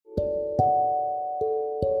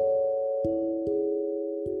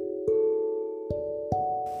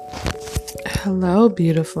Hello,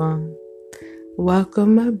 beautiful.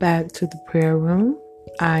 Welcome back to the prayer room.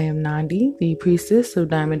 I am Nandi, the priestess of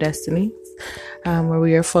Diamond Destiny, where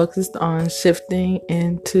we are focused on shifting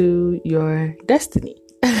into your destiny.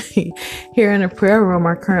 Here in the prayer room,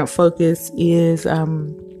 our current focus is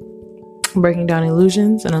breaking down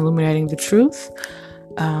illusions and illuminating the truth.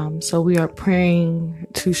 So we are praying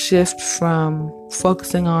to shift from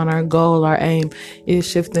focusing on our goal. Our aim is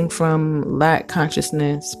shifting from lack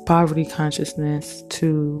consciousness, poverty consciousness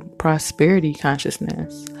to prosperity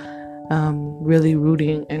consciousness. Really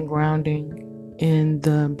rooting and grounding in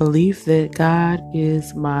the belief that God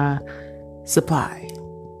is my supply.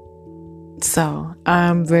 So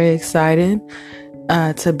I'm very excited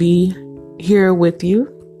to be here with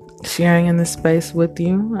you, sharing in this space with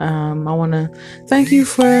you. I want to thank you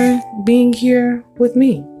for being here with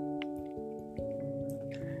me.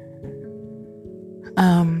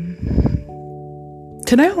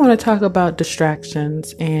 Today I want to talk about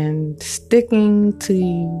distractions and sticking to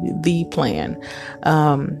the plan.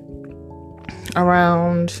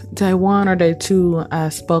 Around day 1 or day 2, I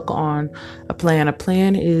spoke on a plan. A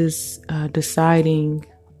plan is deciding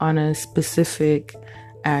on a specific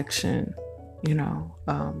action.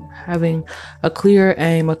 Having a clear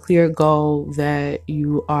aim, a clear goal that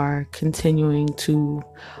you are continuing to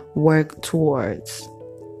work towards.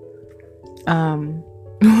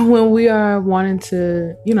 When we are wanting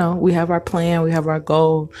to, we have our plan, we have our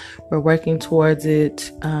goal, we're working towards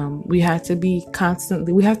it. We have to be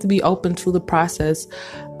open to the process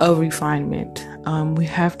of refinement. We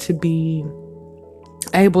have to be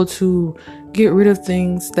able to get rid of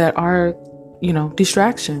things that are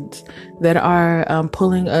distractions that are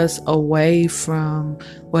pulling us away from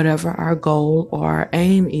whatever our goal or our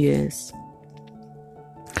aim is.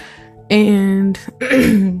 And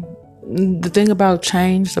the thing about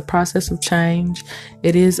change, the process of change,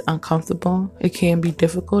 it is uncomfortable. It can be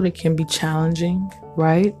difficult. It can be challenging,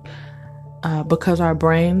 right? Because our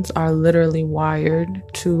brains are literally wired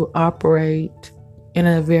to operate in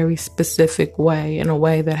a very specific way, in a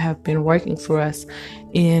way that have been working for us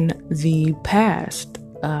in the past.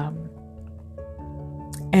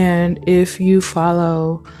 And if you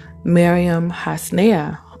follow Miriam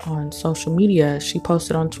Hasnea on social media, she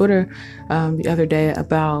posted on Twitter the other day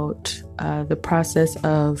about the process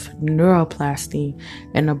of neuroplasty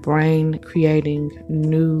and the brain creating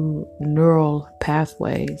new neural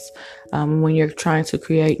pathways. When you're trying to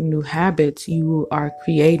create new habits, you are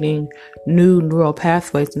creating new neural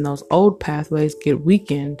pathways, and those old pathways get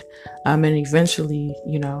weakened, and eventually,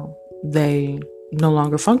 they no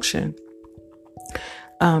longer function.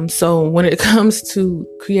 So when it comes to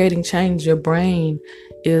creating change, your brain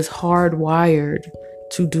is hardwired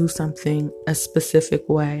to do something a specific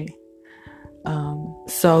way.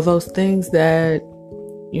 So those things that,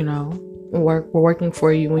 were working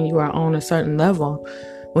for you when you are on a certain level,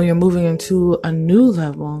 when you're moving into a new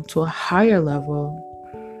level, to a higher level,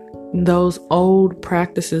 those old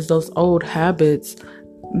practices, those old habits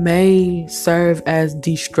may serve as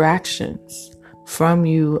distractions from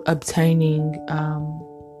you obtaining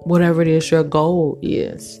whatever it is your goal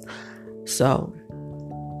is. So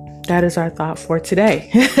that is our thought for today.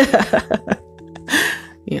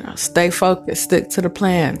 Stay focused, stick to the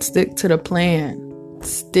plan, stick to the plan.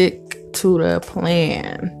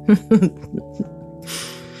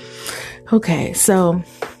 Okay, so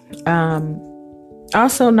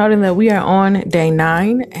also noting that we are on day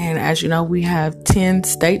 9, and as you know, we have 10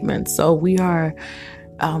 statements. So we are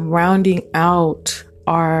rounding out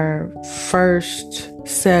our first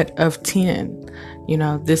set of 10.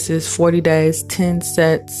 This is 40 days, 10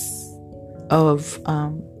 sets of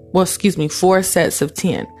 4 sets of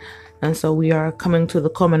 10. And so we are coming to the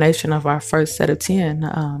culmination of our first set of 10.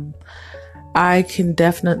 I can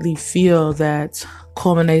definitely feel that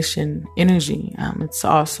culmination energy. It's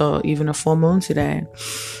also even a full moon today.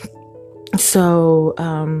 So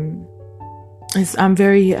I'm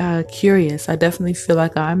very curious. I definitely feel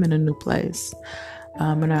like I'm in a new place.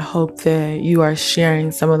 And I hope that you are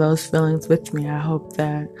sharing some of those feelings with me. I hope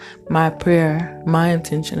that my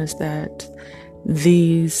intention is that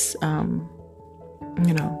these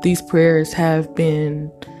prayers have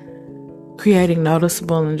been creating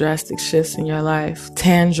noticeable and drastic shifts in your life,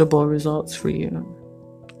 tangible results for you.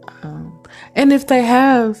 And if they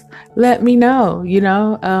have, let me know,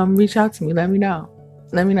 reach out to me. Let me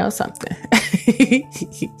know something.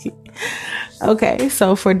 Okay.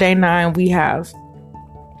 So for day 9, we have,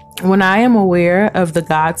 when I am aware of the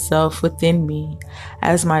God self within me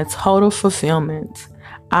as my total fulfillment,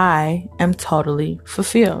 I am totally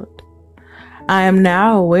fulfilled. I am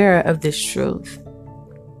now aware of this truth.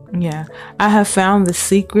 Yeah. I have found the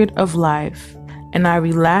secret of life, and I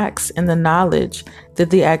relax in the knowledge that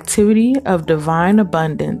the activity of divine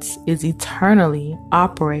abundance is eternally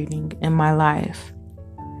operating in my life.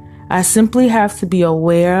 I simply have to be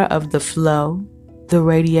aware of the flow, the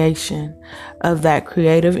radiation of that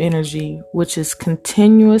creative energy, which is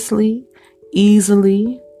continuously,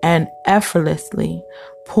 easily, and effortlessly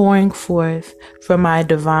pouring forth from my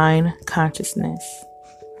divine consciousness.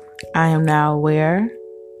 I am now aware.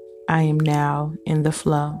 I am now in the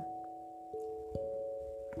flow.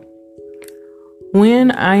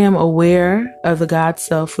 When I am aware of the God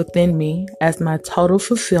self within me as my total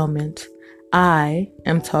fulfillment, I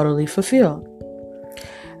am totally fulfilled.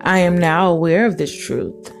 I am now aware of this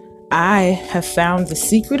truth. I have found the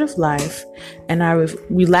secret of life, and I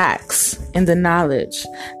relax in the knowledge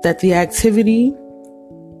that the activity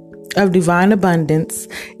of divine abundance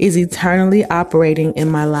is eternally operating in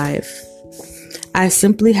my life. I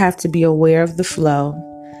simply have to be aware of the flow,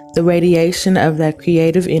 the radiation of that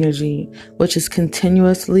creative energy, which is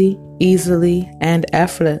continuously, easily, and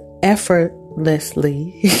effortlessly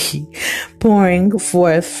pouring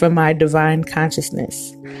forth from my divine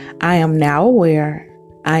consciousness. I am now aware.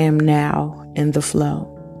 I am now in the flow.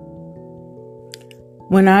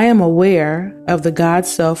 When I am aware of the God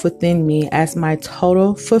self within me as my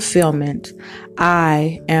total fulfillment,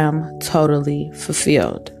 I am totally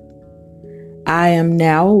fulfilled. I am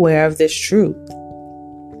now aware of this truth.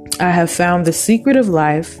 I have found the secret of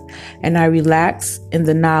life, and I relax in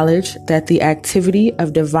the knowledge that the activity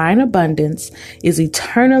of divine abundance is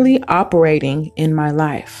eternally operating in my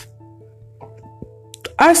life.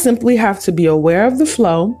 I simply have to be aware of the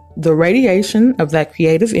flow, the radiation of that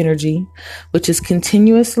creative energy, which is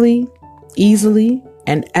continuously, easily,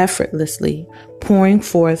 and effortlessly pouring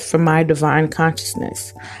forth from my divine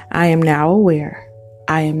consciousness. I am now aware.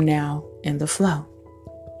 I am now in the flow.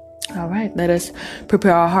 All right, let us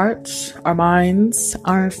prepare our hearts, our minds,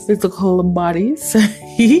 our physical bodies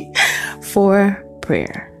for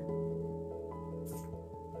prayer.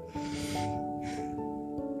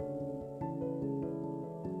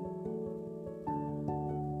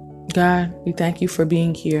 God, we thank you for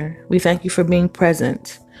being here. We thank you for being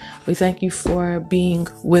present. We thank you for being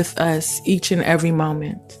with us each and every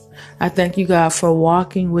moment. I thank you, God, for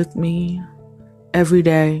walking with me every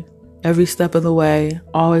day, every step of the way,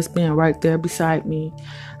 always being right there beside me.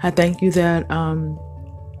 I thank you that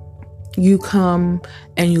you come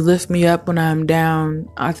and you lift me up when I'm down.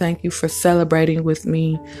 I thank you for celebrating with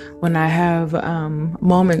me when I have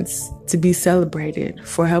moments to be celebrated,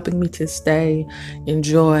 for helping me to stay in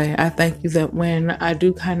joy. I thank you that when I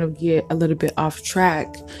do kind of get a little bit off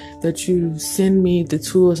track, that you send me the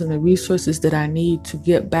tools and the resources that I need to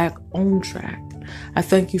get back on track. I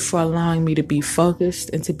thank you for allowing me to be focused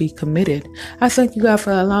and to be committed. I thank you, God,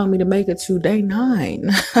 for allowing me to make it to day 9.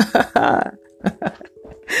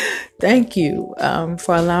 Thank you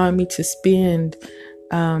for allowing me to spend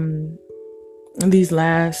these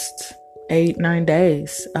last 8-9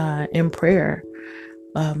 days in prayer.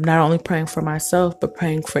 Not only praying for myself, but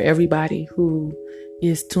praying for everybody who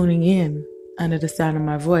is tuning in under the sound of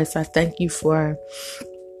my voice. I thank you for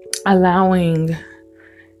allowing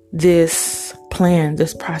this plan,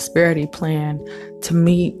 this prosperity plan, to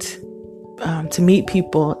meet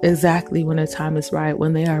people exactly when the time is right,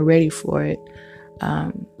 when they are ready for it.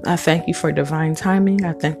 I thank you for divine timing.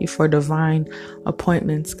 I thank you for divine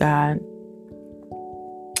appointments, God.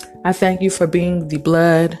 I thank you for being the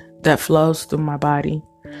blood that flows through my body.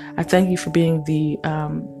 I thank you for being the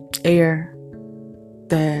air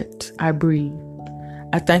that I breathe.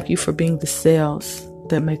 I thank you for being the cells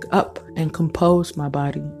that make up and compose my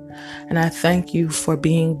body. And I thank you for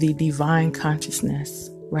being the divine consciousness,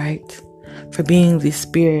 right? For being the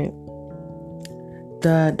spirit,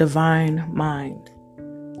 the divine mind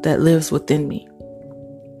that lives within me.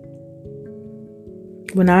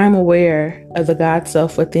 When I am aware of the God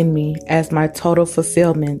self within me as my total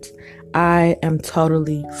fulfillment, I am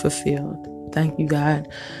totally fulfilled. Thank you, God.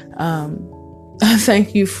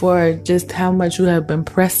 Thank you for just how much you have been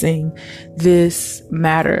pressing this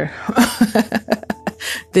matter,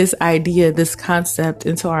 this idea, this concept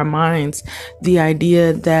into our minds. The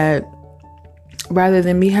idea that rather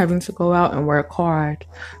than me having to go out and work hard,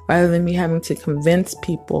 rather than me having to convince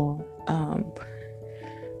people,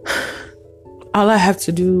 all I have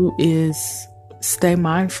to do is stay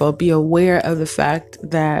mindful, be aware of the fact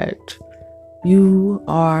that you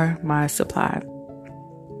are my supply.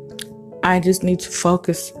 I just need to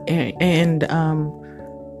focus and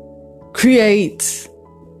create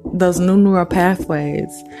those new neural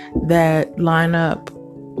pathways that line up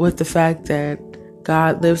with the fact that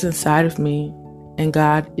God lives inside of me and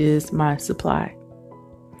God is my supply.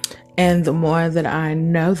 And the more that I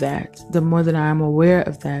know that, the more that I'm aware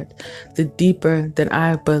of that, the deeper that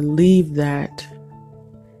I believe that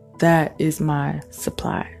that is my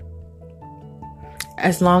supply.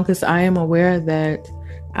 As long as I am aware that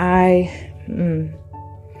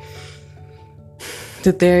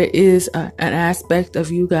that there is an aspect of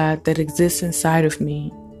you, God, that exists inside of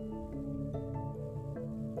me,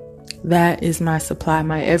 that is my supply.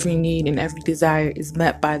 My every need and every desire is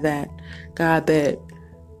met by that. God, that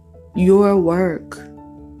your work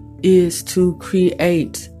is to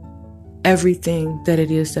create everything that it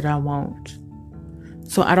is that I want.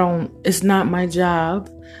 So it's not my job.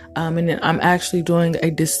 And I'm actually doing a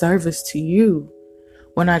disservice to you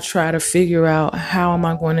when I try to figure out how am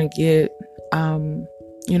I going to get,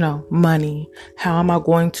 money? How am I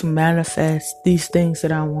going to manifest these things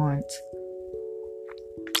that I want?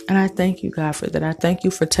 And I thank you, God, for that. I thank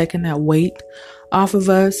you for taking that weight off of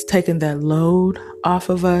us, taking that load off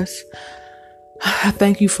of us. I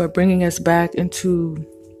thank you for bringing us back into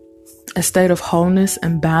a state of wholeness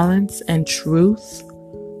and balance and truth.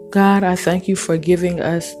 God, I thank you for giving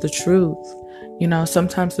us the truth.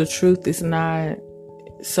 Sometimes the truth is not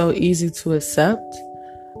so easy to accept,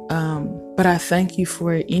 but I thank you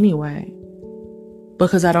for it anyway.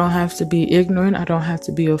 Because I don't have to be ignorant. I don't have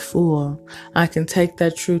to be a fool. I can take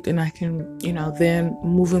that truth and I can, then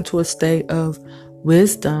move into a state of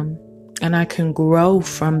wisdom and I can grow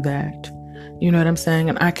from that. You know what I'm saying?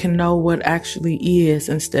 And I can know what actually is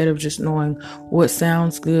instead of just knowing what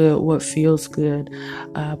sounds good, what feels good.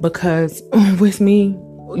 Because with me,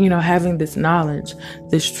 having this knowledge,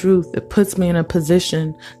 this truth, it puts me in a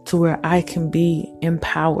position to where I can be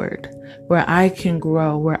empowered, where I can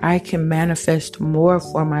grow, where I can manifest more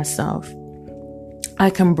for myself.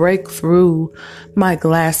 I can break through my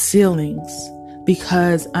glass ceilings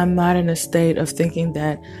because I'm not in a state of thinking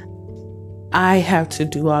that I have to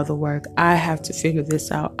do all the work. I have to figure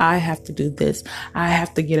this out. I have to do this. I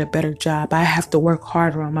have to get a better job. I have to work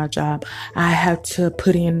harder on my job. I have to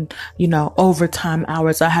put in, overtime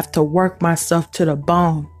hours. I have to work myself to the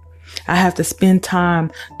bone. I have to spend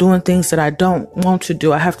time doing things that I don't want to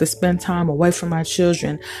do. I have to spend time away from my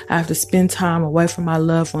children. I have to spend time away from my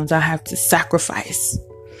loved ones. I have to sacrifice,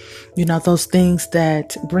 those things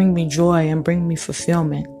that bring me joy and bring me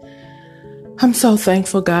fulfillment. I'm so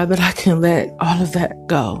thankful, God, that I can let all of that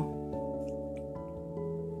go.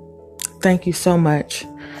 Thank you so much.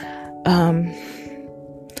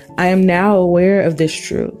 I am now aware of this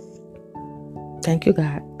truth. Thank you,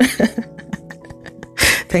 God.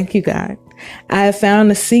 Thank you, God. I have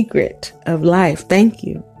found the secret of life. Thank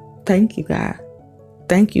you. Thank you, God.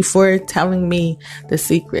 Thank you for telling me the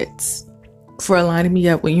secrets, for aligning me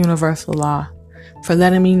up with universal law, for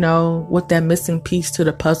letting me know what that missing piece to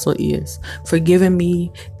the puzzle is, for giving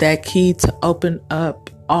me that key to open up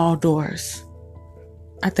all doors.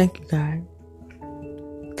 I thank you, God.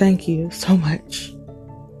 Thank you so much.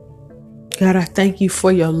 God, I thank you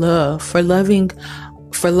for your love, for loving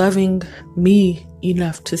me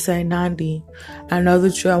enough to say, Nandi, I know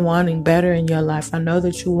that you are wanting better in your life. I know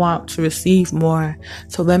that you want to receive more.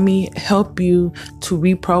 So let me help you to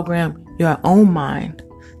reprogram your own mind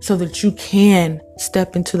so that you can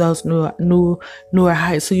step into those newer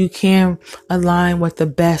heights, so you can align with the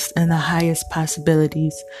best and the highest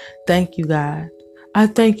possibilities. Thank you, God. I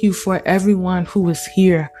thank you for everyone who is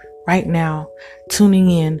here right now, tuning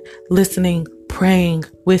in, listening, praying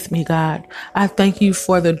with me, God. I thank you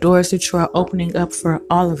for the doors that you are opening up for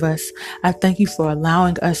all of us. I thank you for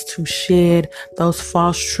allowing us to shed those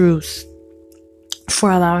false truths, for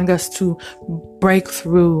allowing us to break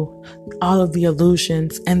through all of the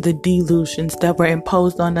illusions and the delusions that were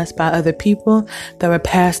imposed on us by other people, that were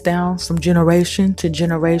passed down from generation to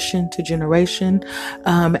generation to generation,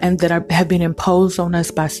 and that have been imposed on us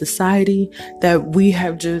by society, that we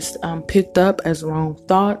have just picked up as wrong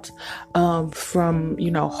thoughts from,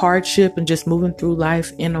 hardship and just moving through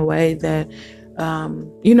life in a way that,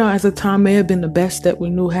 at the time may have been the best that we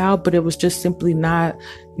knew how, but it was just simply not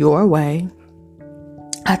your way.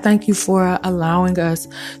 I thank you for allowing us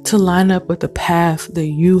to line up with the path that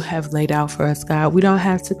you have laid out for us, God. We don't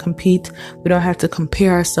have to compete. We don't have to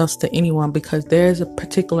compare ourselves to anyone, because there's a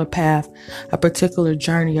particular path, a particular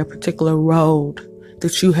journey, a particular road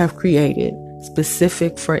that you have created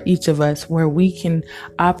specific for each of us, where we can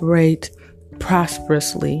operate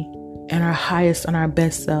prosperously and our highest and our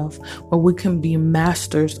best self, where we can be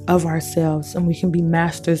masters of ourselves and we can be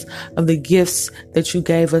masters of the gifts that you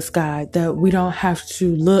gave us, God, that we don't have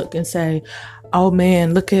to look and say, oh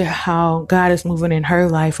man, look at how God is moving in her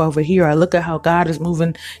life over here. Or look at how God is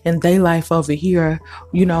moving in their life over here.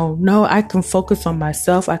 No, I can focus on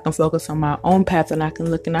myself. I can focus on my own path, and I can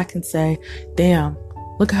look and I can say, damn,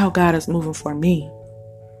 look at how God is moving for me.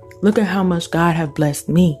 Look at how much God have blessed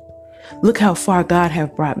me. Look how far God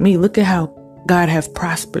have brought me. Look at how God have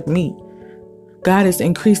prospered me. God has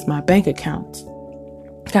increased my bank accounts.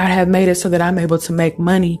 God have made it so that I'm able to make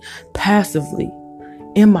money passively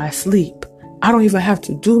in my sleep. I don't even have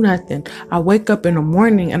to do nothing. I wake up in the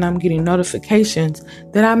morning and I'm getting notifications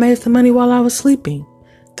that I made some money while I was sleeping.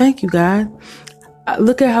 Thank you, God.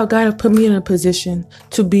 Look at how God has put me in a position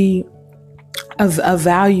to be of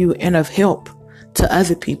value and of help to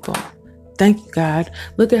other people. Thank you, God.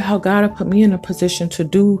 Look at how God has put me in a position to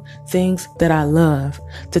do things that I love,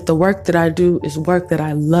 that the work that I do is work that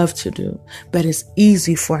I love to do, that is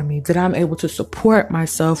easy for me, that I'm able to support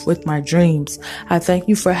myself with my dreams. I thank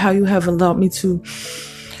you for how you have allowed me to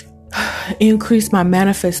increase my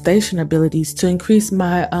manifestation abilities, to increase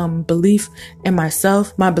my belief in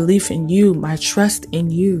myself, my belief in you, my trust in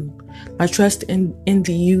you, my trust in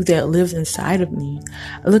the you that lives inside of me.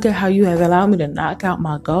 Look at how you have allowed me to knock out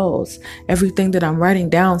my goals. Everything that I'm writing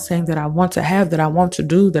down, saying that I want to have, that I want to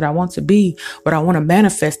do, that I want to be, what I want to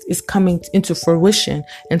manifest is coming into fruition,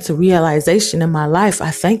 into realization in my life.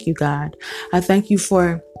 I thank you, God. I thank you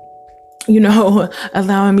for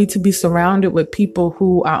allowing me to be surrounded with people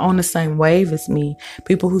who are on the same wave as me,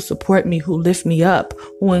 people who support me, who lift me up,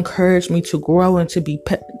 who encourage me to grow and to be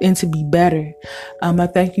better. I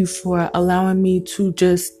thank you for allowing me to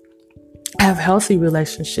just have healthy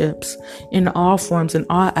relationships in all forms and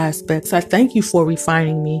all aspects. I thank you for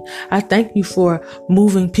refining me. I thank you for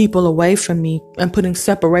moving people away from me and putting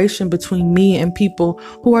separation between me and people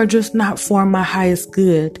who are just not for my highest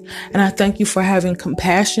good. And I thank you for having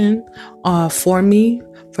compassion for me,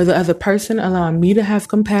 for the other person, allowing me to have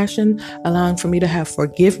compassion, allowing for me to have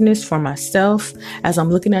forgiveness for myself as I'm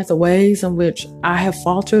looking at the ways in which I have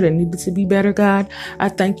faltered and needed to be better, God. I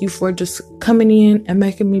thank you for just coming in and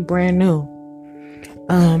making me brand new.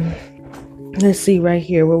 Let's see right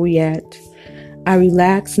here where we at. I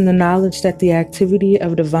relax in the knowledge that the activity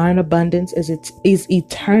of divine abundance is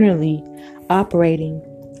eternally operating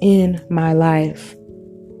in my life.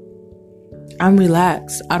 I'm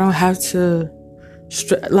relaxed. I don't have to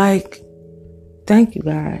thank you,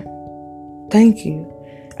 God. Thank you.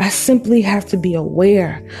 I simply have to be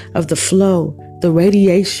aware of the flow, the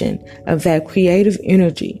radiation of that creative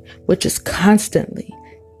energy, which is constantly,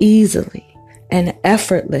 easily, and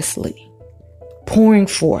effortlessly pouring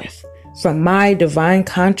forth from my divine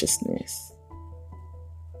consciousness.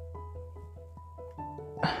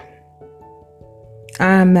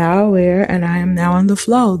 I am now aware and I am now in the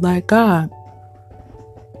flow like God.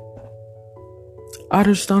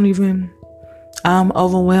 I'm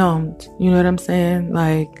overwhelmed. You know what I'm saying?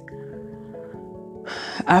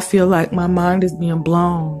 I feel like my mind is being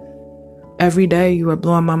blown. Every day you are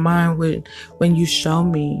blowing my mind when you show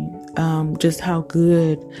me just how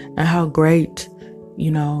good and how great,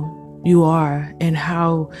 you are, and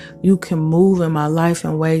how you can move in my life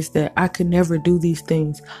in ways that I could never do these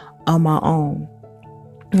things on my own,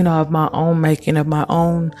 of my own making, of my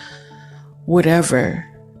own whatever.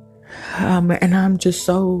 And I'm just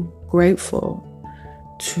so grateful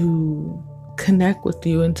to connect with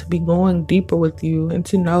you and to be going deeper with you, and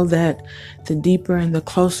to know that the deeper and the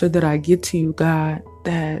closer that I get to you, God,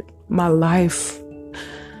 that my life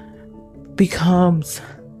becomes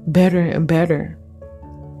better and better.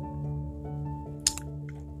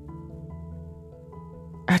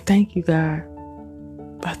 I thank you, God.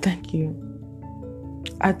 I thank you.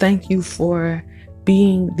 I thank you for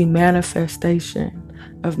being the manifestation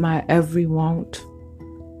of my every want,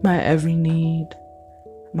 my every need,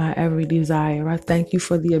 my every desire. I thank you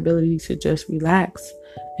for the ability to just relax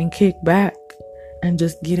and kick back and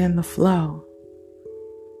just get in the flow.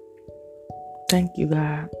 Thank you,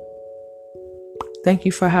 God. Thank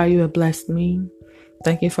you for how you have blessed me.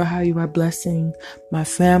 Thank you for how you are blessing my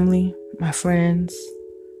family, my friends,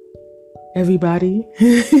 everybody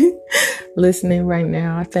listening right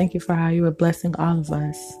now. I thank you for how you are blessing all of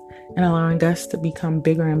us and allowing us to become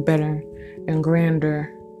bigger and better and grander,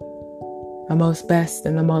 the most best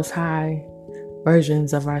and the most high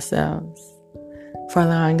versions of ourselves, for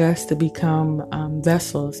allowing us to become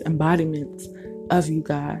vessels, embodiments of you,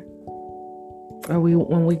 God.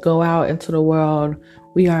 When we go out into the world,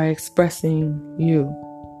 we are expressing you.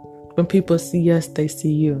 When people see us, they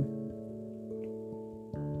see you.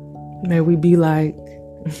 May we be like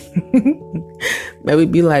May we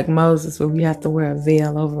be like Moses, where we have to wear a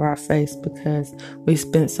veil over our face because we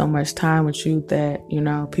spent so much time with you that,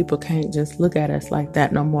 people can't just look at us like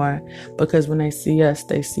that no more. Because when they see us,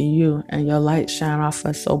 they see you, and your light shine off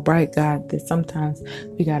us so bright, God, that sometimes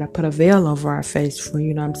we got to put a veil over our face for,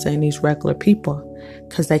 these regular people,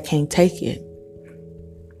 because they can't take it.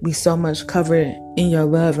 We so much covered in your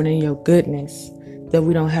love and in your goodness that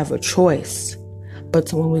we don't have a choice but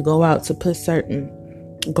to, when we go out, to put certain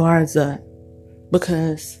guards up,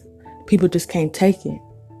 because people just can't take it.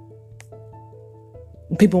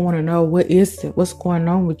 People want to know, what is it? What's going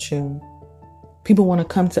on with you? People want to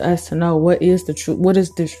come to us to know, what is the truth? What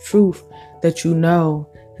is this truth that you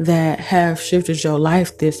know that have shifted your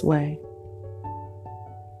life this way?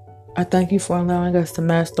 I thank you for allowing us to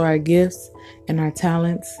master our gifts and our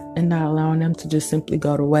talents and not allowing them to just simply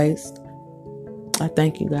go to waste. I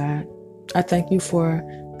thank you, God. I thank you for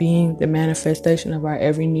being the manifestation of our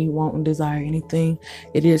every need, want, and desire. Anything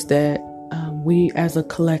it is that we as a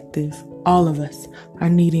collective, all of us, are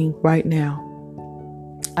needing right now.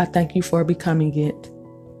 I thank you for becoming it.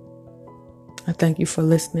 I thank you for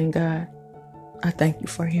listening, God. I thank you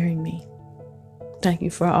for hearing me. Thank you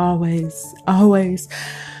for always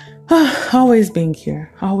being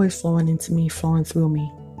here, always flowing into me, flowing through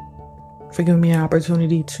me, for giving me an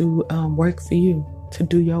opportunity to work for you, to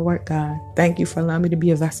do your work, God. Thank you for allowing me to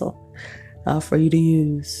be a vessel for you to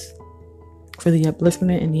use for the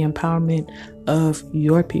upliftment and the empowerment of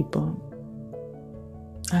your people.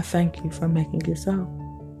 I thank you for making it so.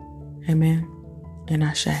 Amen and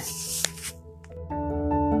Ashe.